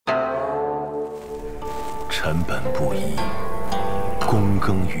臣本不义，躬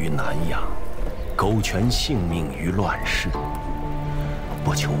耕于南阳，苟全性命于乱世，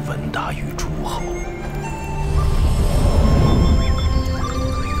不求闻达于诸侯。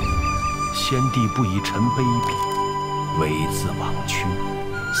先帝不以臣卑鄙，猥自枉屈，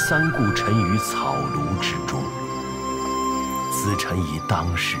三顾臣于草庐之中。子臣以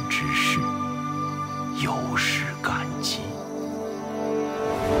当世之事，有失感激。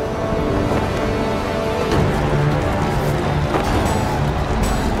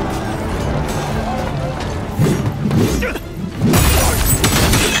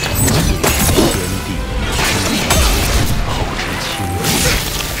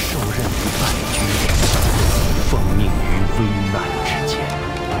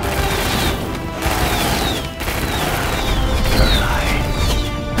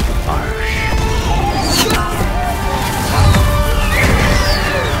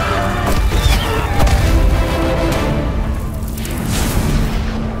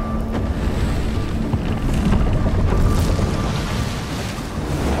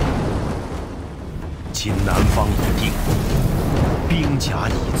 今南方已定，兵甲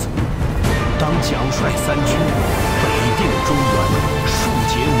已足，当奖率三军，北定中原，庶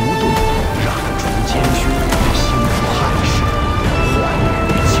竭无盾，让诸奸雄，兴复汉室，还于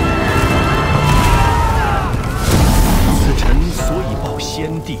旧。此臣所以报先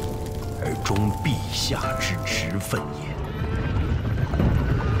帝，而忠陛下之职分也。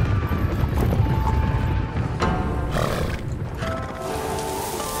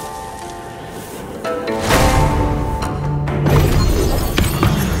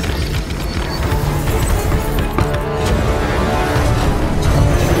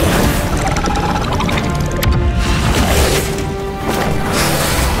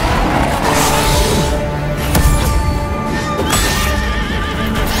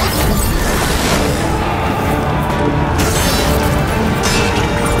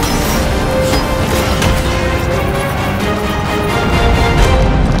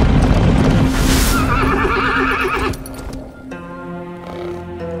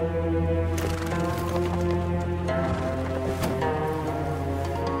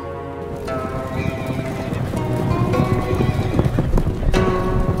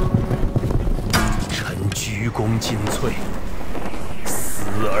 鞠躬尽瘁，死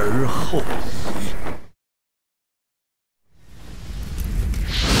而后已。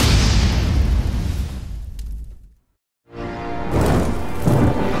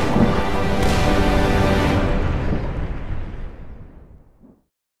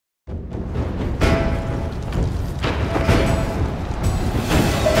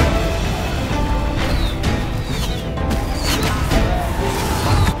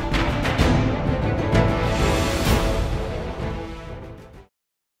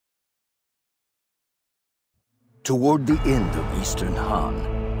 Toward the end of Eastern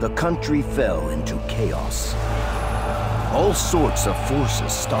Han, the country fell into chaos. All sorts of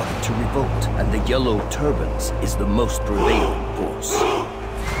forces started to revolt, and the Yellow Turbans is the most prevailing force.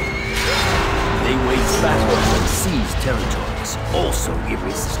 They waged battles and seized territories, also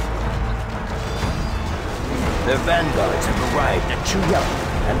irresistible. Their vanguards have arrived at Chuyang,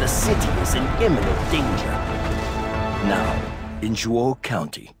 and the city is in imminent danger. Now, in Zhuo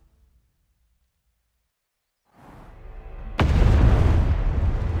County,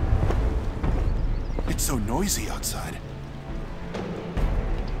 it's so noisy outside.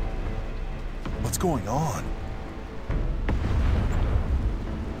 What's going on?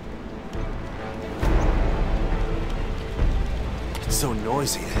 It's so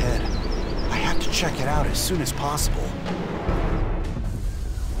noisy ahead. I have to check it out as soon as possible.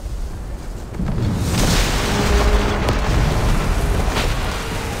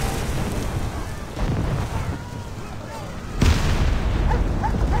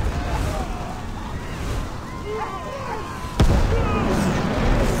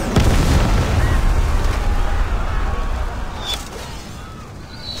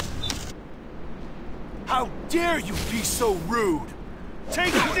 How dare you be so rude!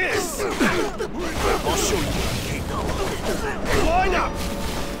 Take this! I'll show you what I can. Line up!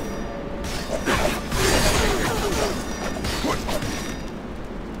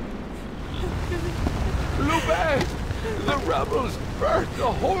 Liu Bei! The rebels burned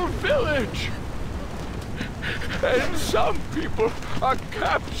the whole village! And some people are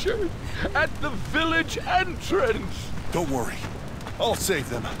captured at the village entrance! Don't worry. I'll save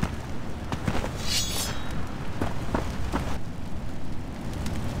them.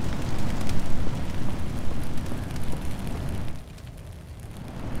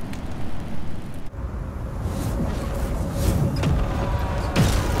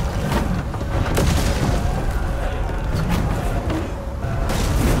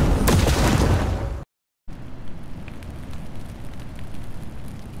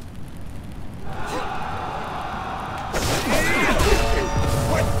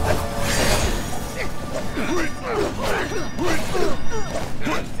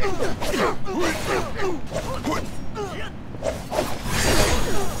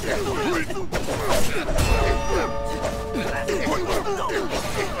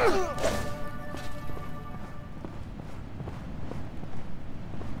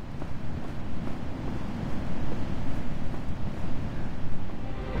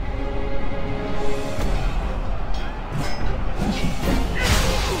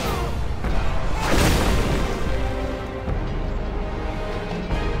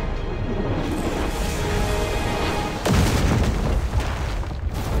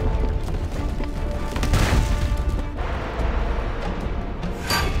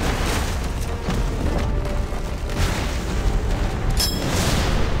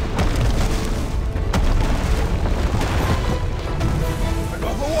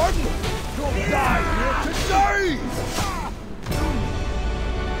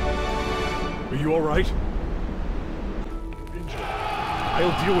 Are you all right?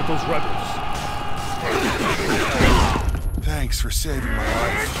 I'll deal with those rebels. Thanks for saving my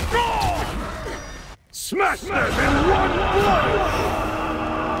life. Smash them in one blow!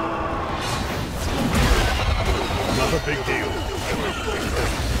 Not a big deal.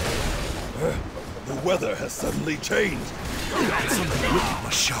 The weather has suddenly changed. Something wicked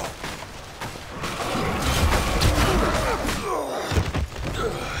must show.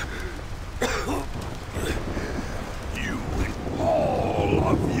 You, all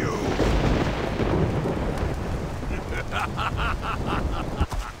of you.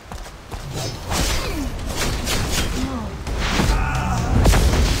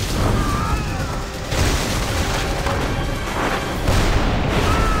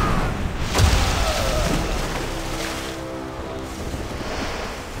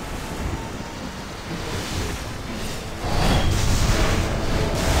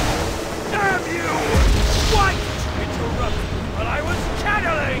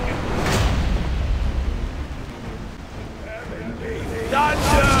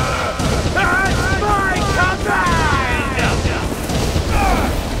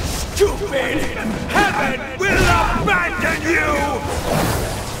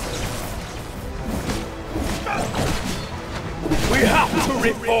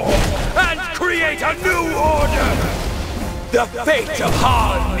 The fate of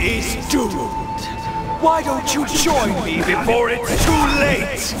Han is doomed. Why don't you join me before it's too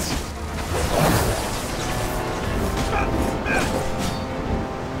late?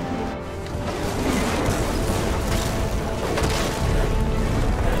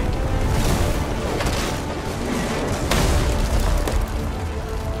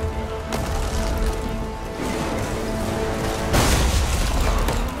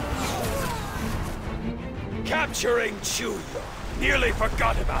 Capturing Chuyo. Nearly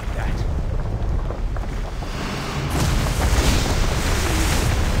forgot about that.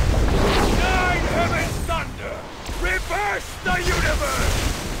 Nine Heaven's Thunder! Reverse the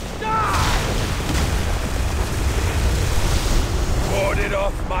universe! Die! Warded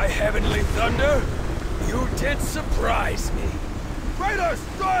off my heavenly thunder? You did surprise me. Traitor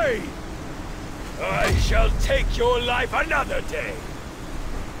stray! I shall take your life another day.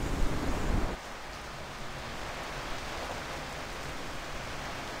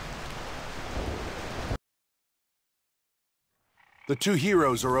 The two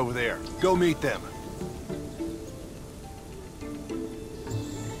heroes are over there. Go meet them.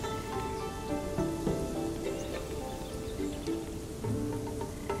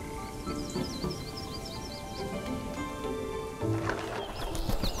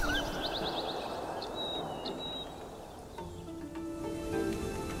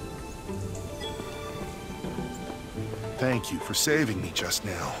 Thank you for saving me just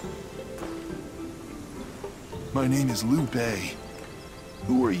now. My name is Liu Bei.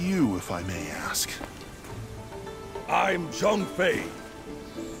 Who are you, if I may ask? I'm Zhong Fei.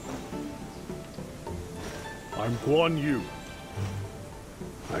 I'm Guan Yu.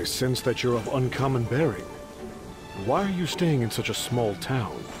 I sense that you're of uncommon bearing. Why are you staying in such a small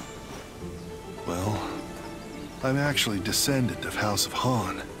town? Well, I'm actually descendant of House of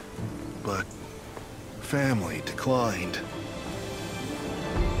Han, but family declined.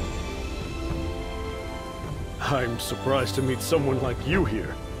 I'm surprised to meet someone like you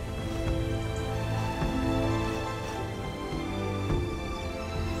here.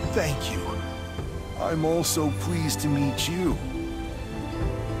 Thank you. I'm also pleased to meet you.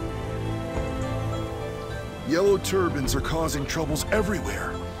 Yellow turbans are causing troubles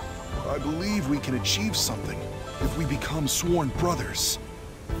everywhere. I believe we can achieve something if we become sworn brothers.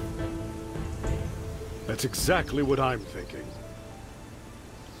 That's exactly what I'm thinking.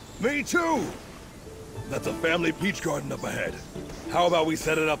 Me too! That's a family peach garden up ahead. How about we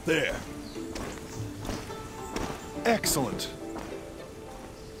set it up there? Excellent.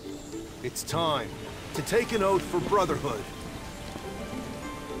 It's time to take an oath for brotherhood.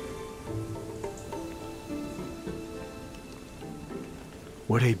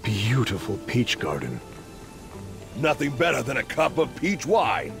 What a beautiful peach garden. Nothing better than a cup of peach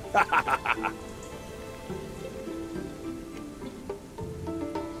wine.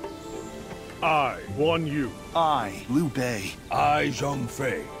 I, Guan Yu. I, Liu Bei. I, Zhang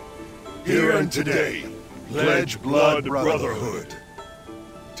Fei. Here and today, pledge blood brotherhood.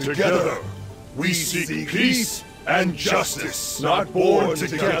 Together, we seek peace and justice, not born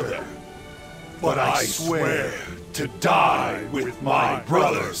together. But I swear to die with my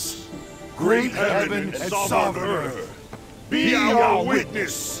brothers. Great heaven and sovereign earth, be our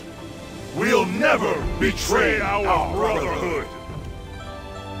witness. We'll never betray our brotherhood.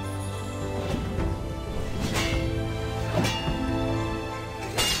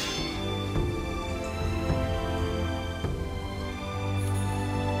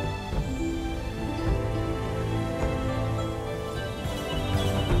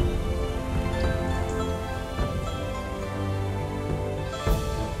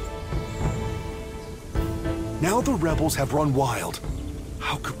 Now the rebels have run wild.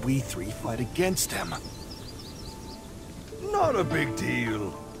 How could we three fight against them? Not a big deal.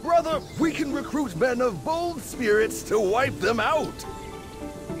 Brother, we can recruit men of bold spirits to wipe them out.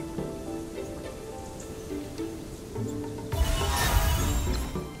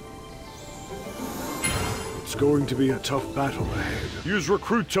 It's going to be a tough battle ahead. Use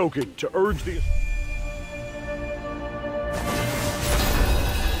recruit token to urge the...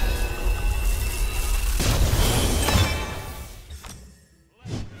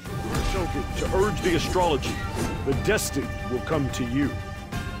 to urge the astrology. The destined will come to you.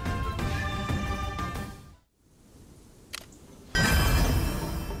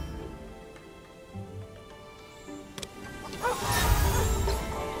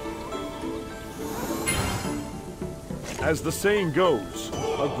 As the saying goes,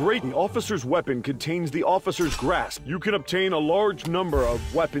 a great officer's weapon contains the officer's grasp. You can obtain a large number of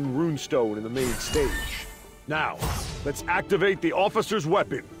weapon runestone in the main stage. Now, let's activate the officer's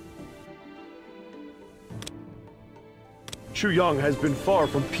weapon. Chuyang has been far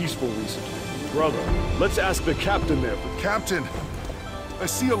from peaceful recently. Brother, let's ask the captain there. Captain, I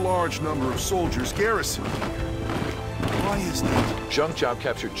see a large number of soldiers garrisoned here. Why is that? Zhang Zhao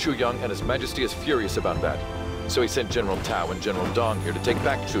captured Chuyang, and His Majesty is furious about that. So he sent General Tao and General Dong here to take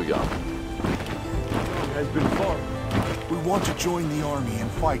back Chuyang. Has been far. We want to join the army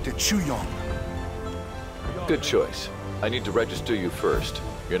and fight at Chuyang. Good choice. I need to register you first.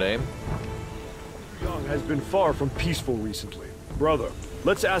 Your name? Chuyang has been far from peaceful recently. Brother,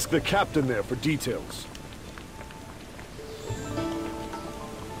 let's ask the captain there for details.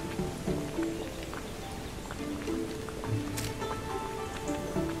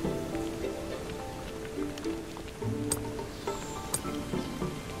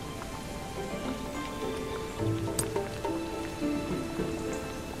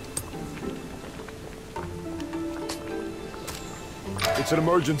 It's an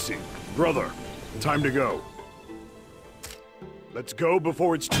emergency. Brother, time to go. Let's go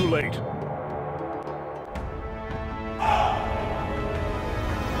before it's too late.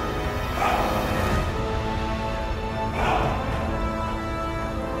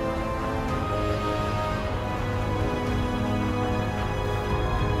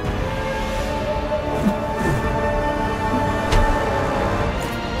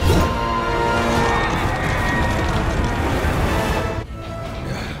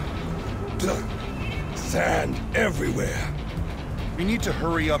 Sand everywhere. We need to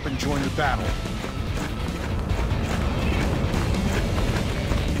hurry up and join the battle.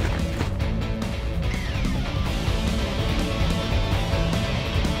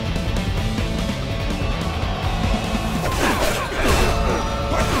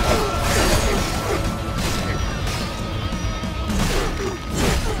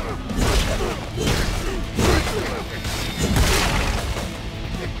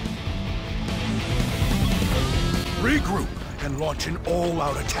 Regroup and launch an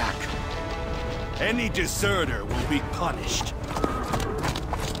all-out attack. Any deserter will be punished.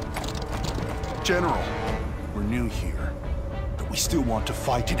 General, we're new here, but we still want to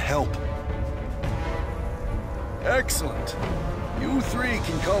fight and help. Excellent. You three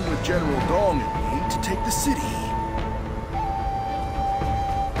can come with General Dong and me to take the city.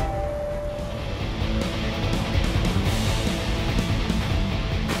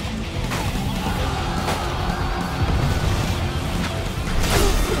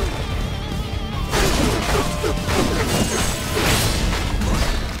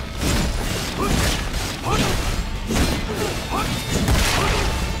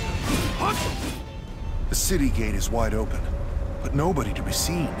 The city gate is wide open, but nobody to be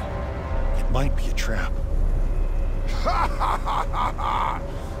seen. It might be a trap. Ha ha ha ha ha!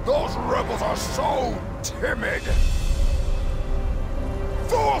 Those rebels are so timid!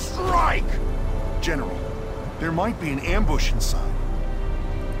 Full strike! General, there might be an ambush inside.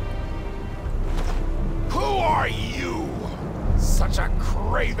 Who are you? Such a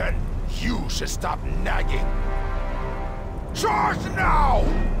craven! You should stop nagging! Charge now!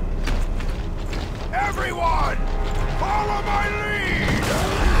 Everyone! Follow my lead!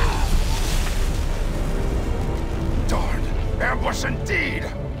 Darn! Ambush indeed!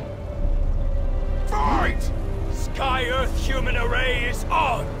 Fight! Sky-Earth-Human array is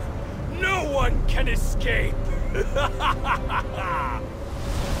on! No one can escape!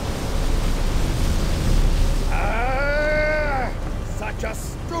 Such a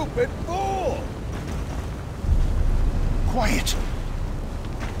stupid fool! Quiet!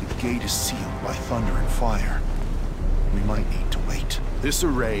 The gate is sealed by thunder and fire. We might need to wait. This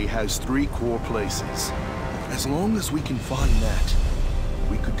array has 3 core places. As long as we can find that,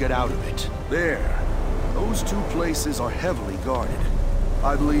 we could get out of it. There. Those 2 places are heavily guarded.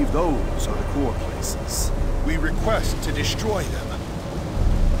 I believe those are the core places. We request to destroy them.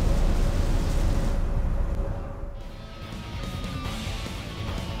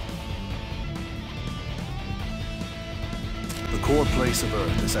 The core place of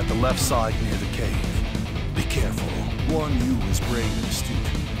Earth is at the left side near the cave. Be careful. One Yu is brave and astute.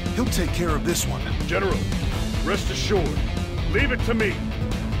 He'll take care of this one. General, rest assured. Leave it to me.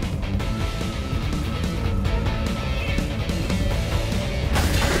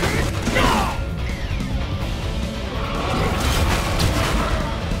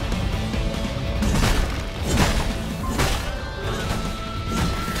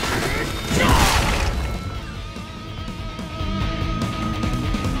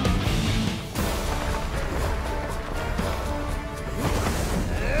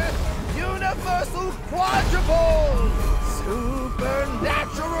 Universal quadruple!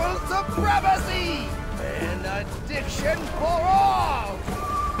 Supernatural supremacy! An addiction for all!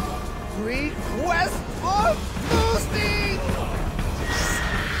 Request for boosting!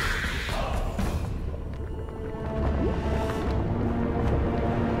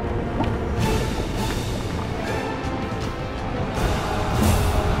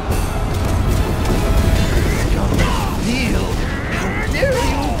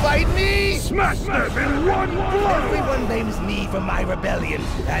 Smash them in one blow! Everyone blames me for my rebellion,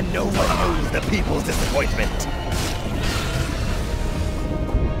 and no one knows the people's disappointment.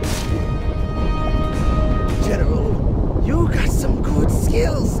 General, you got some good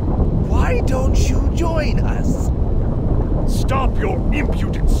skills. Why don't you join us? Stop your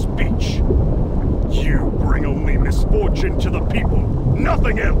impudent speech! You bring only misfortune to the people,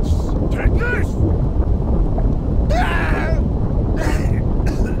 nothing else! Take this!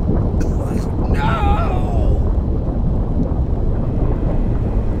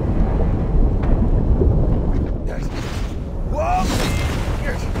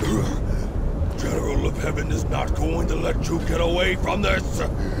 General of Heaven is not going to let you get away from this!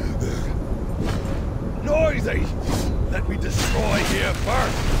 Noisy! Let me destroy here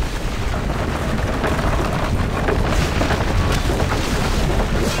first!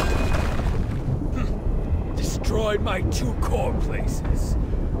 Destroyed my 2 core places.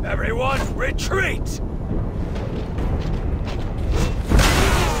 Everyone, retreat!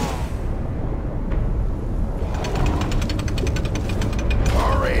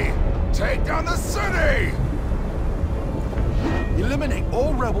 Hurry! Take down the city! Eliminate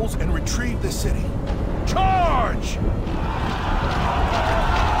all rebels and retrieve the city. Charge!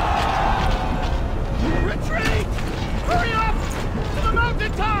 Retreat! Hurry up! To the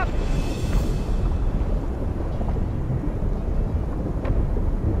mountaintop!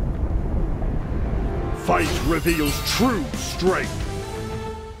 Fight reveals true strength.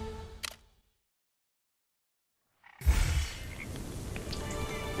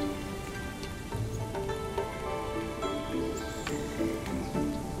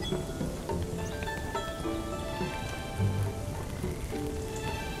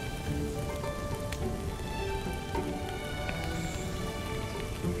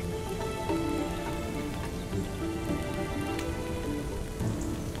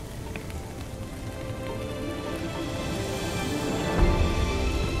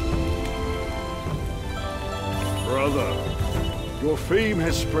 Brother, your fame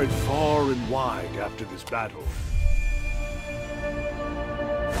has spread far and wide after this battle.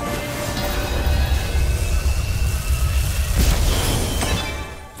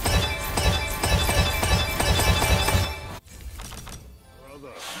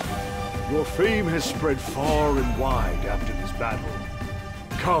 Brother, your fame has spread far and wide after this battle.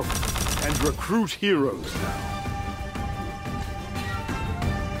 Come and recruit heroes now.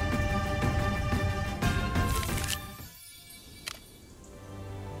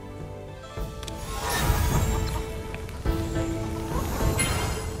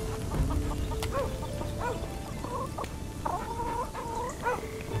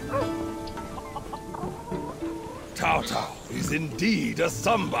 Cao Cao is indeed a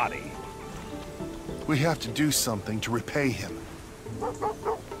somebody. We have to do something to repay him.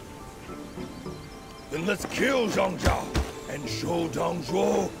 Then let's kill Zhang Zhao and show Dong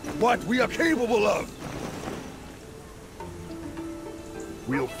Zhuo what we are capable of.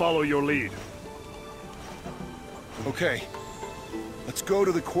 We'll follow your lead. Okay. Let's go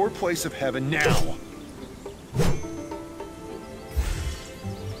to the core place of heaven now.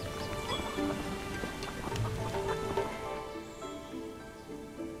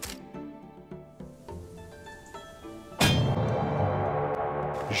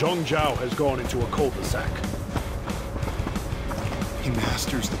 Zhang Zhao has gone into a cul-de-sac. He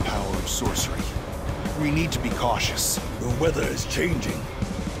masters the power of sorcery. We need to be cautious. The weather is changing.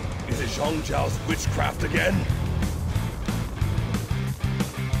 Is it Zhang Zhao's witchcraft again?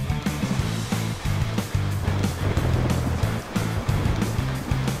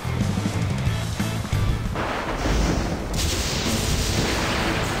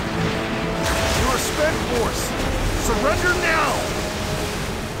 You're a spent force! Surrender now!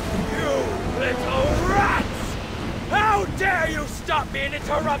 Little rats! How dare you stop me and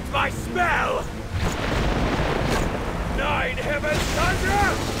interrupt my spell! 9 heavens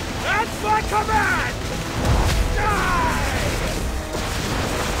thunder! That's my command! Die!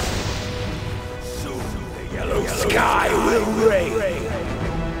 Soon the yellow sky will rain!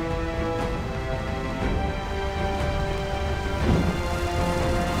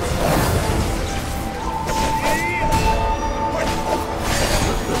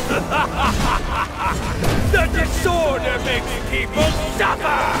 The disorder makes people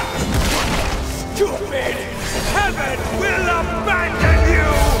suffer! Stupid! Heaven will abandon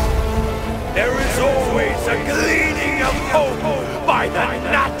you! There is always a gleaning of hope by the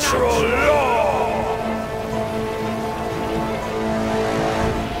natural law!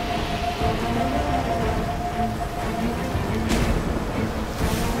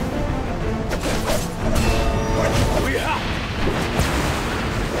 We have...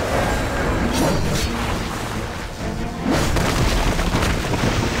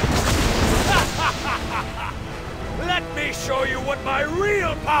 Let me show you what my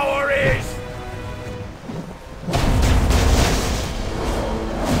real power is!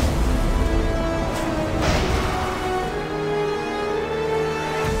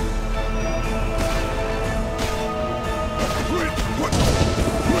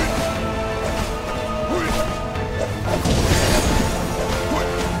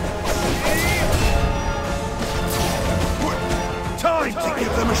 Time to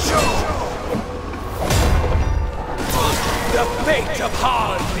give them a show! The fate of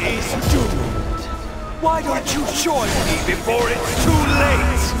Han is doomed. Why don't you join me before it's too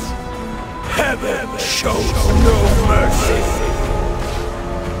late? Heaven shows no mercy.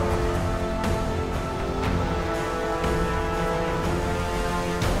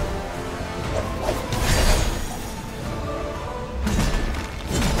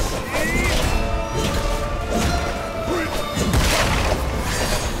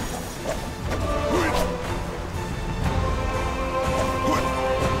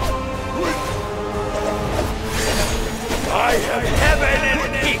 I have heaven and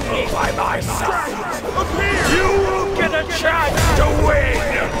people by my side. You will get a chance to win.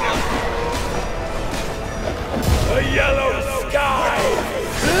 The yellow sky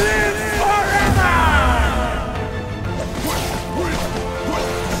lives forever.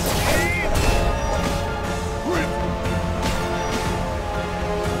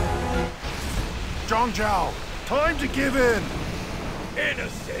 Zhang Zhao, time to give in!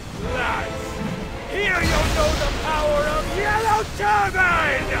 Innocent lads. Here you'll know the power of Yellow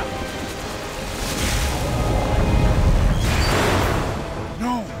Turbine!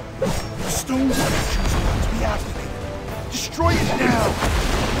 No! The stone statues about to be activated. Destroy it now!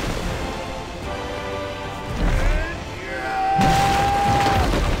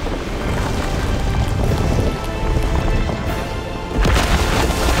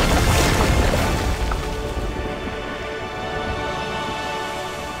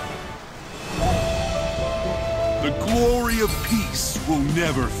 The glory of peace will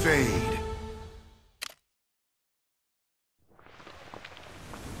never fade.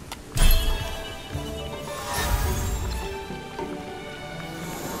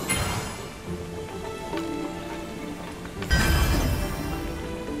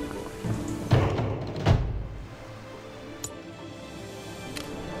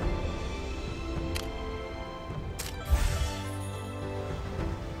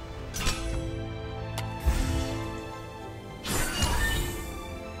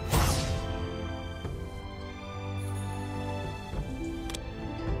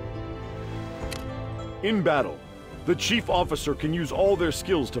 In battle, The chief officer can use all their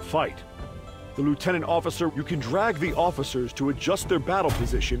skills to fight. The lieutenant officer, you can drag the officers to adjust their battle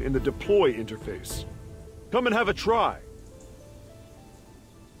position in the deploy interface. Come and have a try.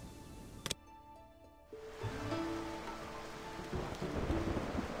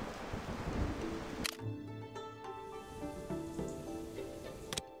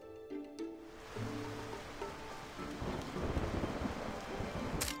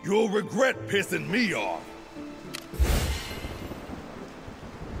 You'll regret pissing me off.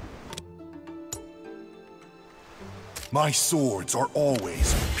 My swords are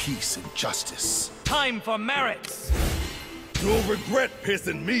always for peace and justice. Time for merits! You'll regret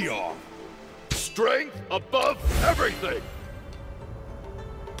pissing me off. Strength above everything!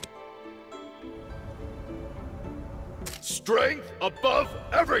 Strength above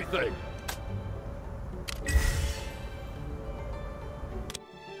everything!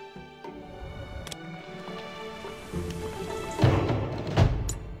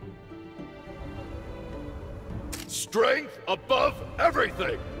 Strength above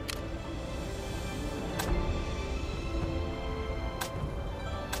everything!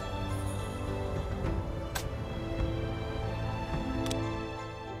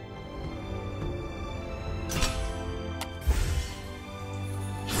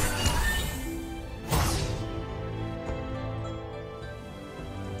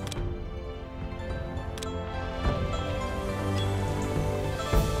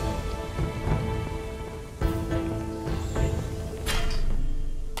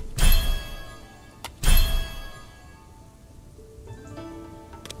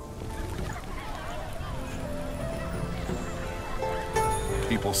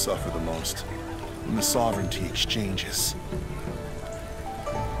 People suffer the most when the sovereignty exchanges.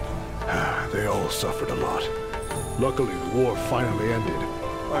 They all suffered a lot. Luckily, the war finally ended.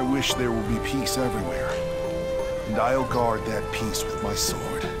 I wish there would be peace everywhere, and I'll guard that peace with my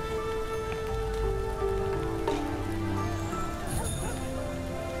sword.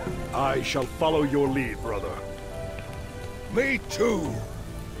 I shall follow your lead, brother. Me too.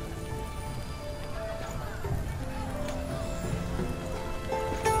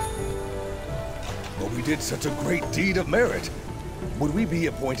 But we did such a great deed of merit. Would we be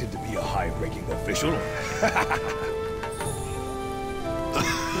appointed to be a high-ranking official?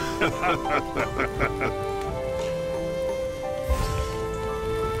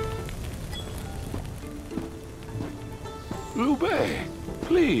 Liu Bei,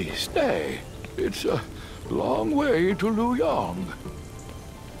 please stay. It's a long way to Luyang.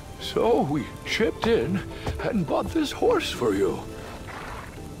 So we chipped in and bought this horse for you.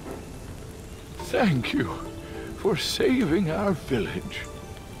 Thank you for saving our village.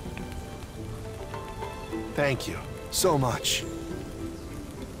 Thank you so much.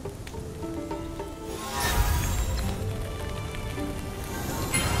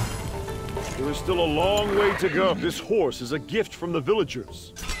 There is still a long way to go. This horse is a gift from the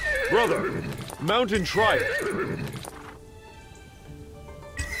villagers. Brother, mount and try it.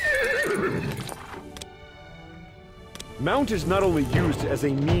 Mount is not only used as a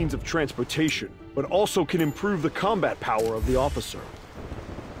means of transportation, but also can improve the combat power of the officer.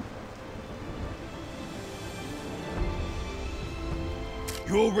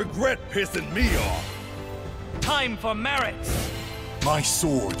 You'll regret pissing me off. Time for merits! My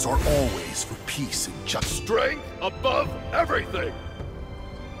swords are always for peace and justice. Strength above everything!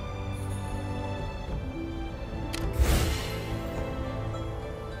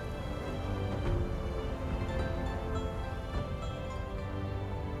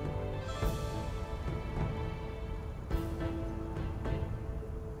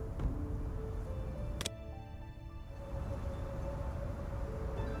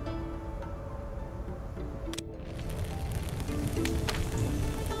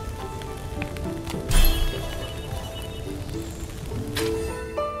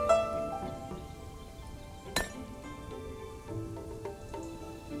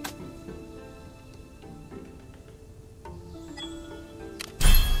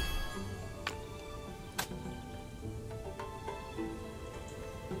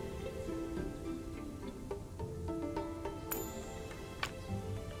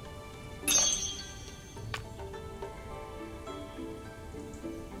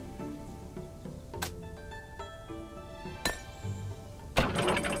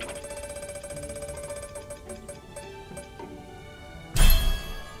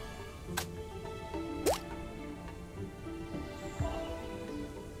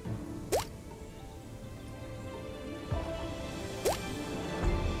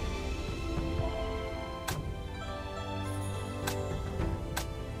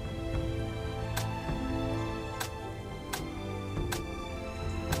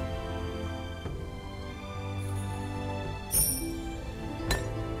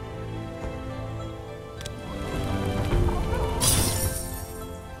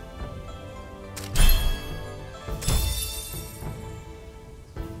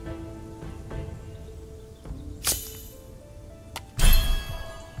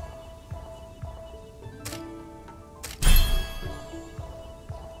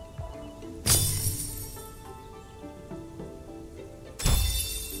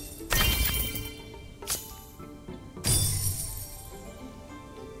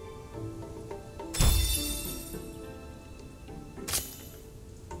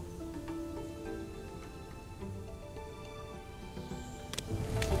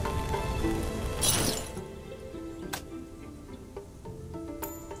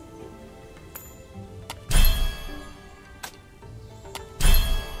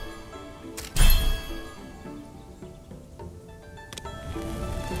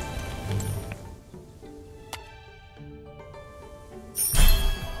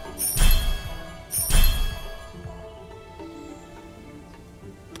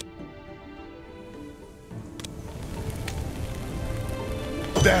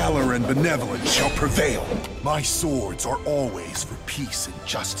 valor and benevolence shall prevail. My swords are always for peace and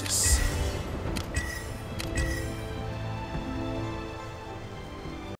justice.